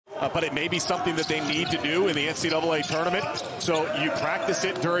but it may be something that they need to do in the NCAA tournament. So you practice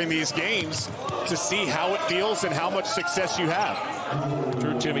it during these games to see how it feels and how much success you have.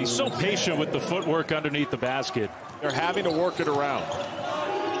 Drew Timme so patient with the footwork underneath the basket. They're having to work it around.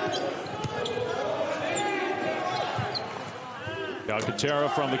 Alcantara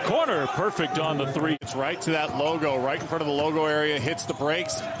from the corner, perfect on the three. It's right to that logo, right in front of the logo area, hits the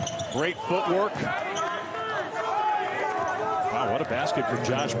brakes. Great footwork. Wow, what a basket for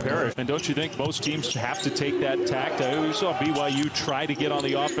Josh Parrish. And don't you think most teams have to take that tact? We saw BYU try to get on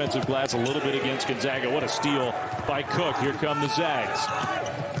the offensive glass a little bit against Gonzaga. What a steal by Cook. Here come the Zags.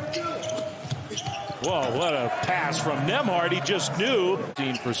 Whoa, what a pass from Nembhard. He just knew.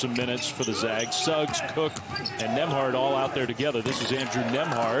 For some minutes for the Zags. Suggs, Cook, and Nembhard all out there together. This is Andrew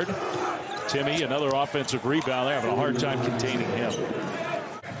Nembhard. Timme, another offensive rebound. They're having a hard time containing him.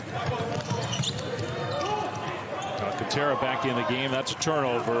 Alcantara back in the game. That's a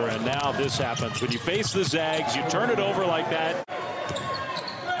turnover, and now this happens. When you face the Zags, you turn it over like that.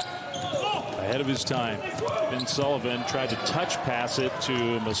 Ahead of his time. Ben Sullivan tried to touch pass it to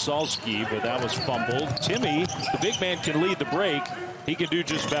Masalski, but that was fumbled. Timme, the big man, can lead the break. He can do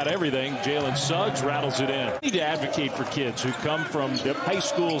just about everything. Jalen Suggs rattles it in. We need to advocate for kids who come from high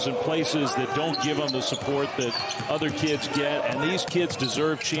schools and places that don't give them the support that other kids get. And these kids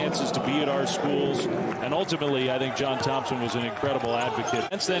deserve chances to be at our schools. And ultimately, I think John Thompson was an incredible advocate.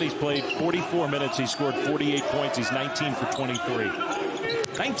 Since then, he's played 44 minutes. He scored 48 points. He's 19 for 23.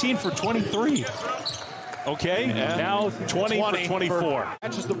 19 for 23. Okay, yeah. Now 20 for 24.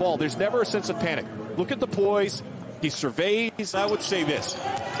 Catches the ball. There's never a sense of panic. Look at the poise. He surveys. I would say this.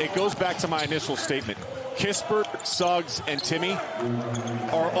 It goes back to my initial statement. Kispert, Suggs, and Timme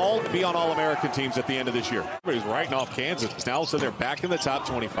are all to be on All-American teams at the end of this year. Everybody's writing off Kansas now, so they're back in the top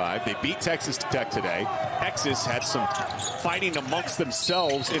 25. They beat Texas Tech today. Texas had some fighting amongst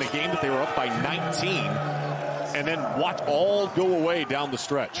themselves in a game that they were up by 19. And then watch all go away down the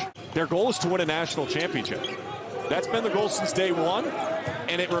stretch. Their goal is to win a national championship. That's been the goal since day one,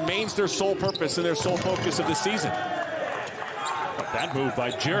 and it remains their sole purpose and their sole focus of the season. That move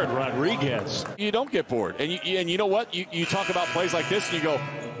by Jared Rodriguez. You don't get bored. And you know what? You talk about plays like this and you go,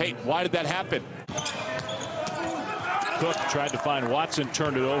 hey, why did that happen? Cook tried to find Watson,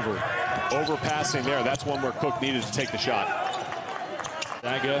 turned it over. Overpassing there. That's one where Cook needed to take the shot.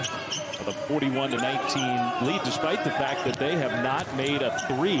 Gonzaga with a 41-19 lead, despite the fact that they have not made a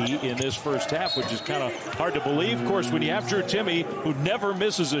three in this first half, which is kind of hard to believe. Of course, when you have Drew Timme, who never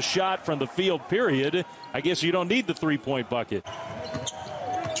misses a shot from the field, period, I guess you don't need the three-point bucket.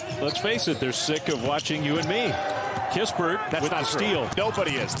 Let's face it, they're sick of watching you and me. Kispert with the steal.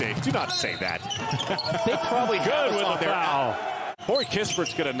 Nobody is, Dave. Do not say that. They probably good with the foul. Corey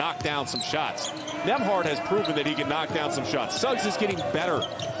Kispert's going to knock down some shots. Nembhard has proven that he can knock down some shots. Suggs is getting better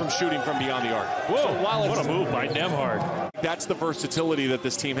from shooting from beyond the arc. Whoa, so what a move by Nembhard. That's the versatility that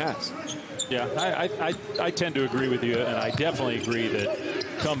this team has. Yeah, I tend to agree with you, and I definitely agree that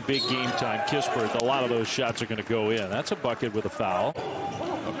come big game time, Kispert, a lot of those shots are going to go in. That's a bucket with a foul.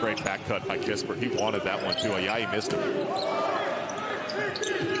 A great back cut by Kispert. He wanted that one, too. Yeah, he missed him.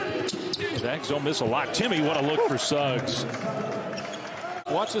 Zags don't miss a lot. Timme, what a look for Suggs.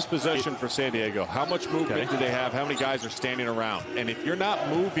 Watch this possession for San Diego. How much movement do they have? How many guys are standing around? And if you're not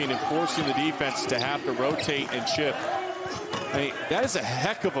moving and forcing the defense to have to rotate and shift, I mean, that is a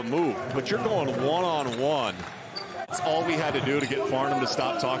heck of a move. But you're going one-on-one. That's all we had to do to get Farnham to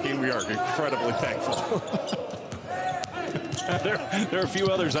stop talking. We are incredibly thankful. There are a few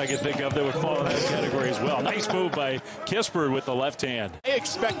others I can think of that would fall in that category as well. Nice move by Kispert with the left hand. I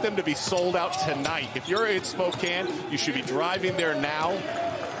expect them to be sold out tonight. If you're in Spokane, you should be driving there now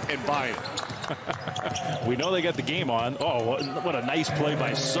and buying it. We know they got the game on. Oh, what a nice play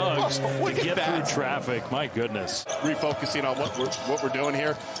by Suggs to get through traffic. My goodness. Refocusing on what we're doing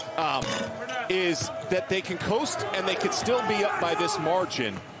here is that they can coast and they can still be up by this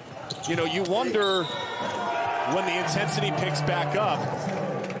margin. You know, you wonder when the intensity picks back up.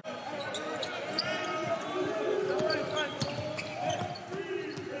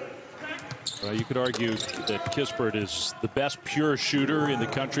 Well, you could argue that Kispert is the best pure shooter in the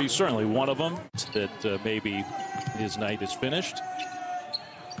country, certainly one of them, that maybe his night is finished.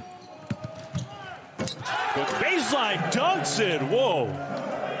 But baseline dunks it. Whoa.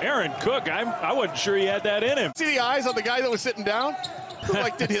 Aaron Cook, I wasn't sure he had that in him. See the eyes on the guy that was sitting down?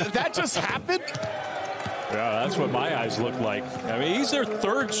 Like, did that just happen? Yeah, that's what my eyes look like. I mean, he's their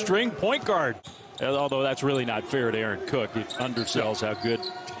third string point guard. Although that's really not fair to Aaron Cook. He undersells how good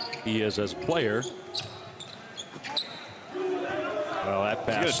he is as a player. Well, that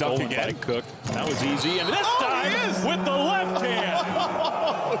pass stolen by Cook. That was easy. And this time with the left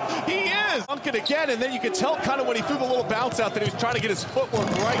hand. He is dunking again, and then you can tell kind of when he threw the little bounce out that he was trying to get his footwork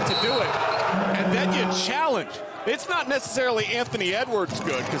right to do it. And then you challenge. It's not necessarily Anthony Edwards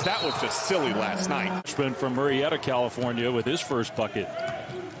good, because that was just silly last night. From Murrieta, California, with his first bucket.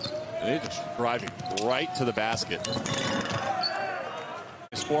 They're just driving right to the basket.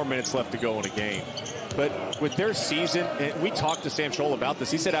 There's 4 minutes left to go in a game. But with their season, and we talked to Sam Scholl about this,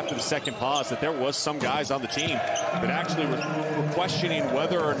 he said after the second pause that there was some guys on the team that actually were questioning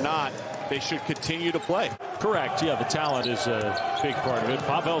whether or not they should continue to play. Correct. Yeah, the talent is a big part of it.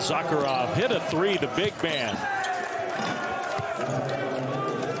 Pavel Zakharov hit a three, the big man.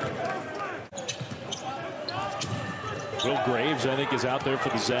 Will Graves, I think, is out there for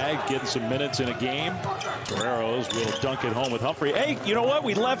the Zag, getting some minutes in a game. Toreros will dunk it home with Humphrey. Hey, you know what?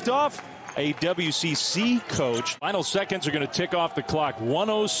 We left off a WCC coach. Final seconds are going to tick off the clock.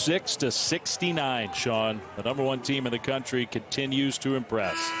 106-69, Sean. The #1 team in the country continues to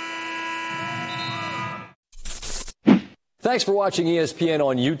impress. Thanks for watching ESPN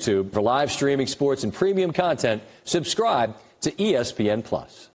on YouTube. For live streaming sports and premium content, subscribe to ESPN+.